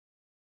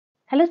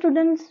Hello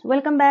students,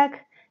 welcome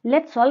back.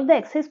 Let's solve the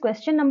exercise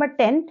question number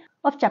 10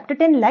 of chapter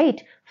 10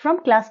 Light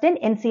from class 10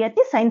 Ncert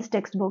science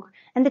textbook.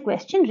 And the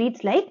question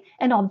reads like,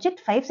 an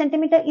object 5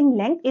 cm in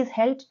length is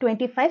held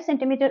 25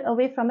 cm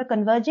away from a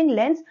converging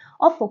lens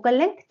of focal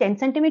length 10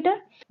 cm.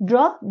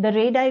 Draw the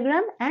ray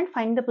diagram and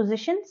find the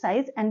position,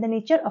 size and the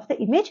nature of the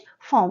image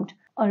formed.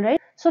 Alright,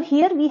 so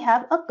here we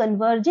have a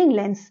converging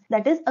lens,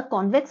 that is a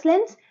convex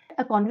lens.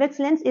 A convex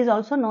lens is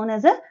also known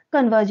as a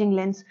converging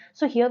lens.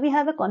 So here we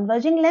have a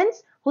converging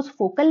lens whose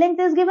focal length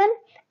is given,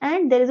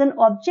 and there is an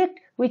object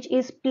which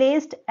is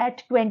placed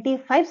at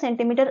 25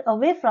 cm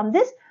away from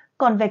this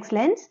convex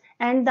lens,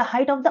 and the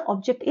height of the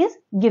object is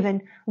given.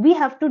 We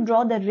have to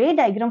draw the ray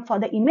diagram for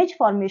the image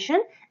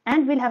formation,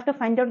 and we'll have to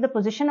find out the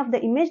position of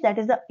the image, that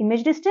is the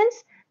image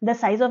distance, the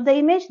size of the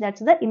image,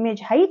 that's the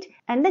image height,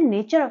 and the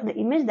nature of the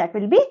image that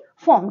will be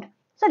formed.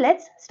 So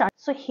let's start.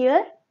 So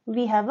here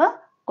we have a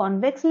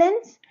convex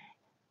lens,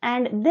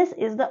 and this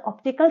is the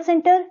optical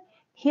center.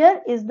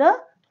 Here is the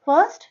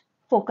first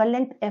focal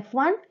length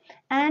f1,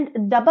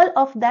 and double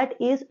of that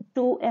is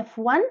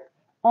 2f1,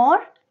 or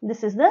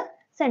this is the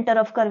center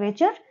of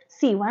curvature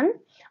c1.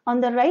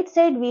 On the right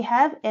side we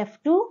have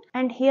f2,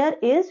 and here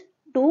is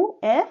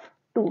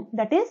 2f2,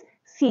 that is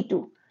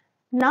c2.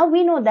 Now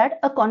we know that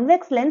a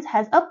convex lens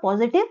has a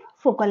positive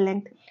focal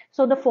length.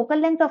 So the focal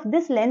length of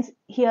this lens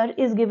here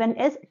is given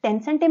as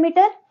 10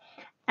 cm,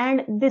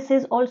 and this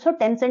is also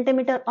 10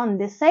 cm on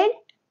this side.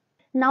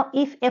 Now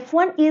if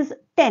f1 is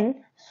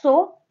 10,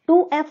 so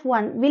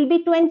 2f1 will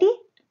be 20.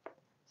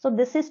 So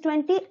this is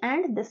 20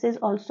 and this is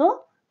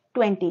also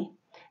 20.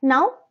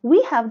 Now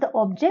we have the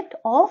object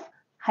of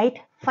height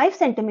 5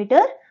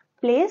 cm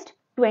placed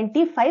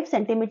 25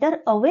 cm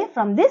away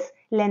from this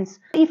lens.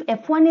 If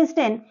f1 is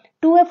 10,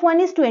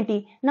 2f1 is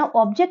 20. Now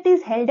object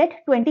is held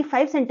at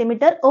 25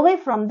 cm away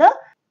from the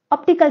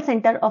optical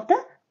center of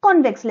the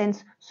convex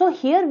lens. So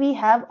here we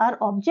have our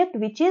object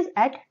which is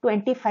at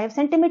 25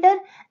 cm,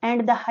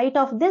 and the height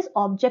of this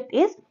object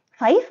is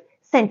 5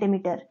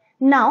 cm.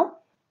 Now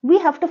we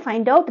have to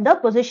find out the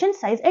position,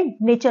 size and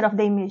nature of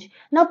the image.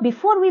 Now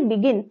before we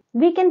begin,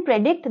 we can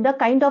predict the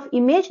kind of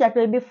image that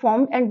will be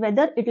formed and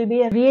whether it will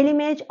be a real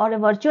image or a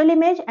virtual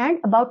image, and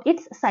about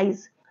its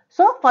size.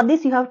 So for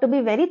this you have to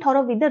be very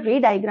thorough with the ray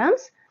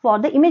diagrams for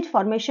the image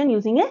formation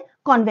using a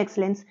convex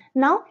lens.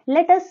 Now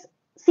let us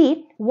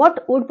see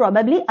what would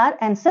probably our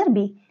answer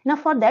be. Now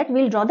for that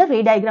we'll draw the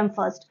ray diagram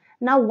first.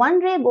 Now one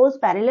ray goes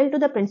parallel to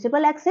the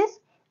principal axis.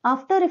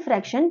 After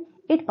refraction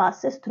it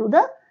passes through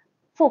the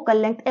focal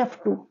length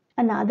f2.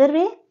 Another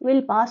ray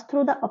will pass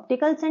through the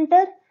optical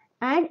center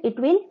and it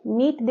will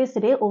meet this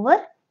ray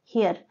over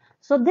here.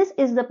 So this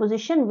is the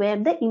position where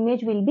the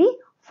image will be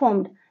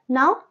formed.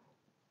 Now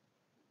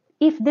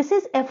if this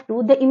is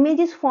f2, the image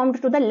is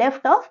formed to the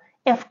left of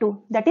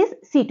f2, that is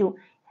c2.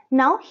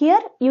 Now here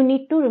you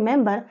need to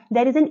remember,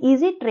 there is an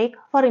easy trick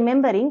for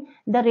remembering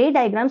the ray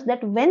diagrams,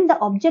 that when the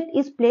object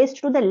is placed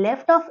to the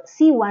left of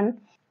c1,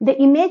 the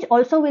image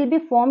also will be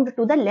formed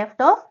to the left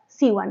of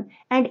c1,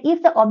 and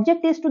if the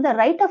object is to the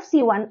right of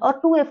c1 or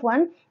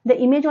 2f1, the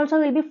image also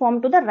will be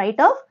formed to the right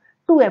of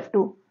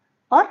 2f2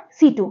 or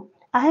c2.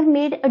 I have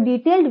made a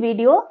detailed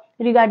video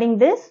regarding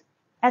this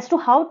as to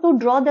how to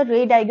draw the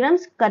ray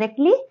diagrams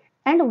correctly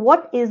and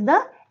what is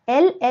the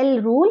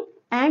LL rule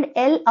and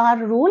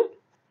LR rule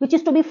which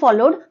is to be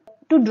followed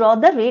to draw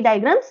the ray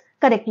diagrams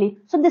correctly.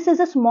 So this is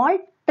a small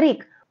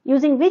trick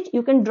using which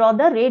you can draw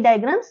the ray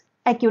diagrams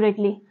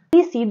accurately.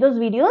 Please see those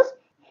videos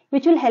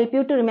which will help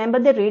you to remember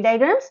the ray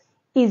diagrams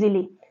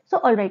easily. So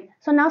alright,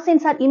 so now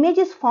since our image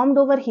is formed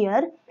over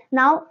here,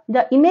 now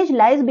the image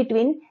lies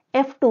between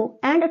f2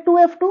 and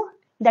 2f2,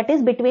 that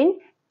is between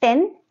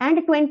 10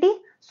 and 20.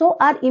 So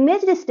our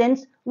image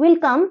distance will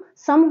come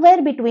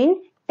somewhere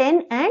between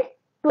 10 and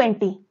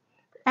 20.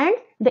 And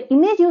the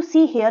image you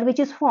see here which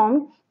is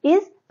formed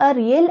is a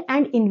real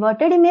and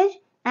inverted image,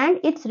 and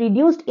it's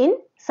reduced in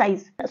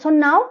size. So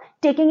now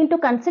taking into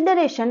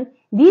consideration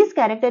these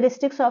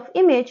characteristics of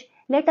image,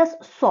 let us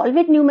solve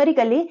it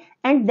numerically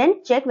and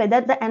then check whether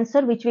the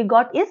answer which we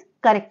got is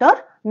correct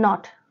or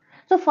not.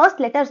 So first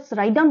let us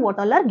write down what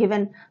all are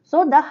given.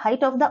 So the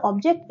height of the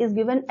object is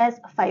given as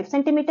 5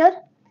 cm.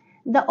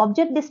 The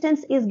object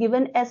distance is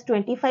given as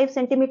 25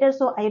 cm.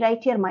 So I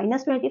write here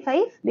minus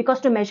 25, because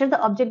to measure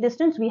the object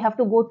distance we have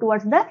to go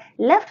towards the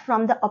left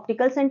from the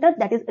optical center,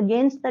 that is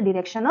against the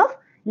direction of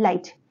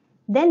light.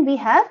 Then we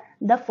have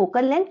the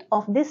focal length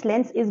of this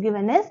lens is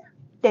given as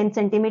 10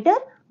 cm,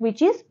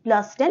 which is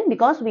plus 10,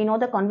 because we know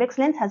the convex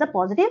lens has a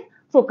positive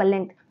focal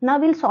length. Now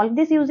we'll solve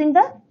this using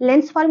the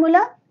lens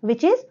formula,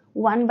 which is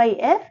 1 by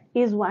f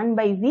is 1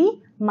 by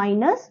v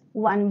minus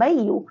 1 by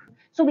u.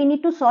 So we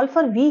need to solve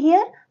for v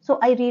here. So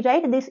I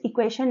rewrite this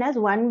equation as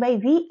 1 by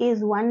v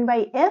is 1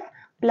 by f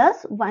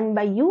plus 1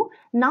 by u.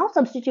 Now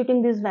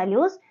substituting these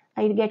values,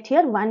 I get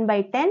here 1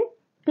 by 10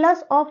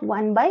 plus of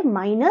 1 by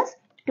minus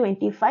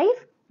 25,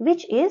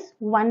 which is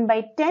 1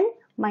 by 10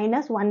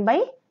 minus 1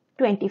 by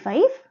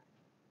 25.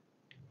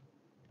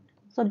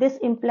 So this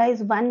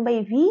implies 1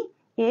 by v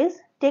is,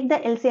 take the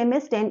LCM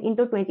as 10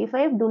 into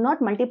 25. Do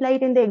not multiply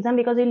it in the exam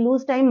because you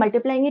lose time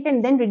multiplying it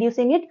and then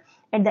reducing it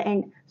at the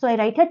end. So I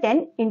write here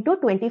 10 into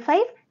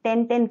 25.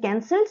 10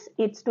 cancels,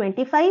 it's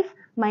 25,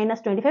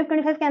 minus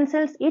 25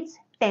 cancels, it's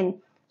 10.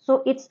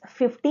 So it's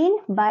 15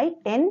 by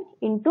 10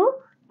 into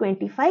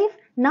 25.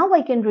 Now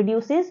I can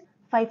reduce this.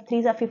 5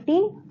 3s are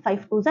 15,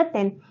 5 2s are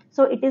 10.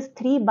 So it is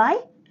 3 by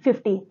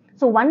 50.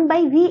 So 1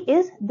 by V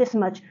is this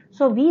much.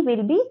 So V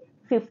will be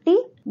 50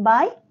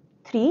 by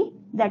 3,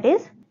 that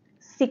is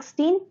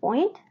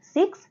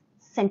 16.6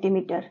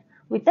 centimeter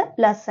with a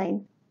plus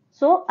sign.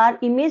 So our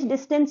image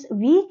distance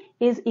V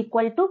is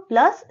equal to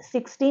plus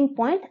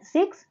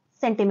 16.6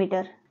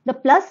 centimeter. The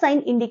plus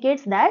sign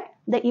indicates that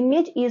the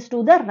image is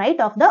to the right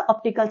of the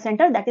optical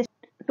center. That is,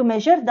 to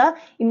measure the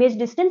image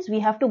distance, we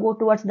have to go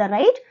towards the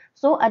right.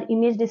 So our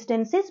image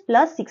distance is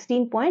plus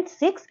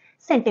 16.6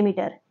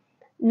 centimeter.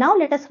 Now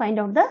let us find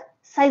out the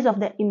size of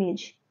the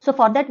image. So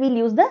for that we'll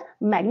use the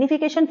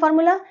magnification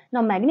formula.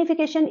 Now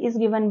magnification is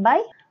given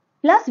by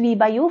plus V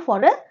by U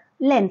for a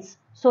lens.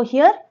 So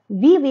here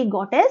V we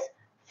got as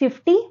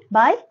 50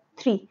 by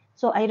 3.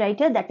 So I write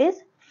here that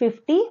is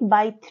 50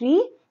 by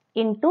 3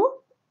 into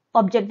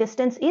object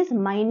distance is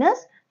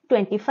minus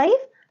 25.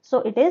 So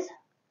it is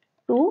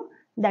 2,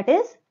 that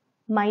is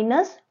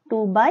minus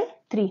 2 by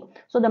 3.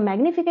 So the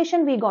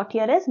magnification we got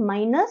here is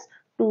minus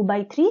 2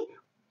 by 3,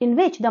 in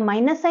which the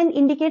minus sign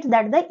indicates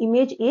that the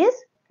image is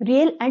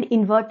real and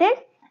inverted,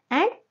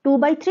 and 2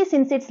 by 3,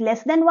 since it's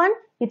less than 1,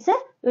 it's a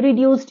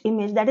reduced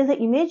image. That is, the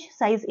image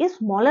size is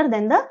smaller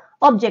than the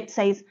object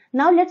size.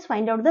 Now let's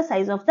find out the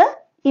size of the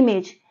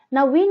image.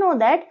 Now we know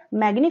that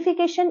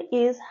magnification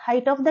is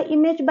height of the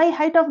image by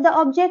height of the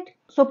object.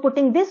 So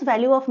putting this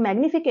value of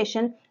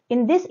magnification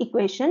in this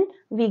equation,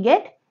 we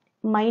get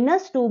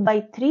minus 2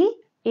 by 3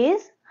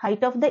 is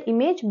height of the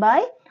image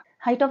by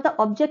height of the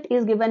object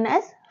is given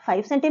as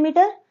 5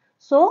 centimeter.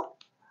 So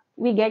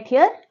we get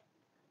here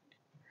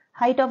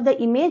height of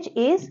the image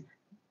is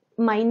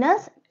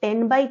minus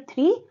 10 by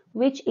 3,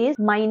 which is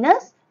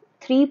minus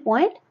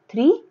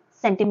 3.3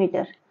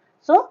 centimeter.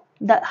 So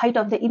the height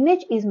of the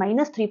image is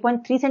minus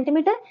 3.3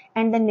 centimeter,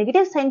 and the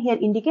negative sign here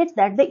indicates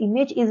that the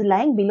image is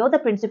lying below the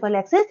principal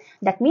axis.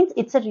 That means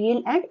it's a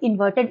real and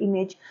inverted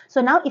image.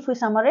 So now if we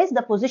summarize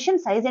the position,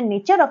 size and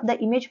nature of the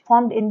image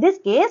formed in this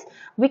case,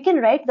 we can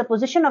write the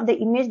position of the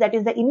image, that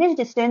is the image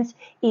distance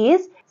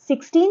is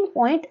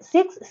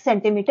 16.6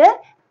 centimeter.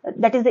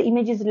 That is, the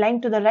image is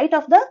lying to the right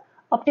of the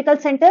optical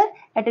center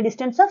at a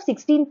distance of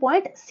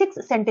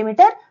 16.6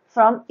 centimeter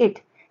from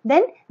it.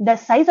 Then the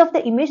size of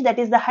the image, that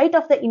is the height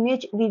of the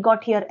image, we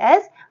got here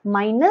as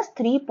minus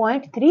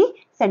 3.3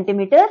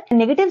 centimeter. The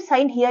negative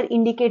sign here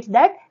indicates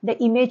that the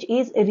image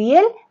is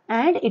real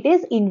and it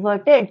is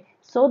inverted.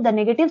 So the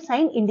negative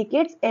sign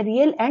indicates a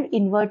real and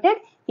inverted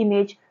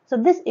image. So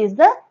this is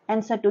the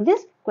answer to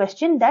this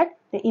question, that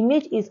the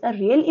image is a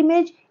real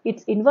image,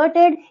 it's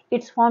inverted,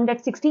 it's formed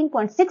at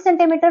 16.6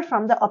 centimeter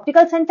from the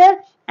optical center,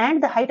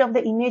 and the height of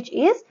the image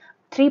is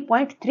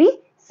 3.3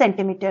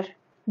 centimeter.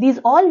 These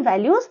all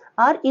values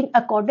are in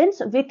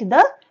accordance with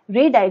the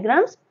ray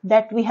diagrams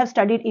that we have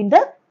studied in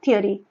the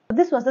theory.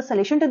 This was the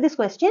solution to this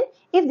question.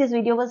 If this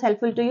video was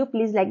helpful to you,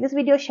 please like this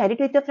video, share it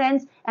with your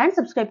friends and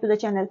subscribe to the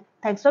channel.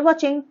 Thanks for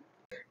watching.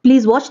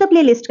 Please watch the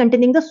playlist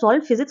containing the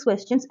solved physics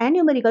questions and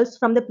numericals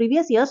from the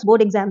previous year's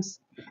board exams.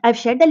 I've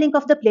shared the link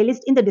of the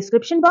playlist in the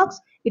description box.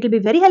 It will be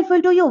very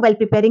helpful to you while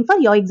preparing for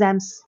your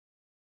exams.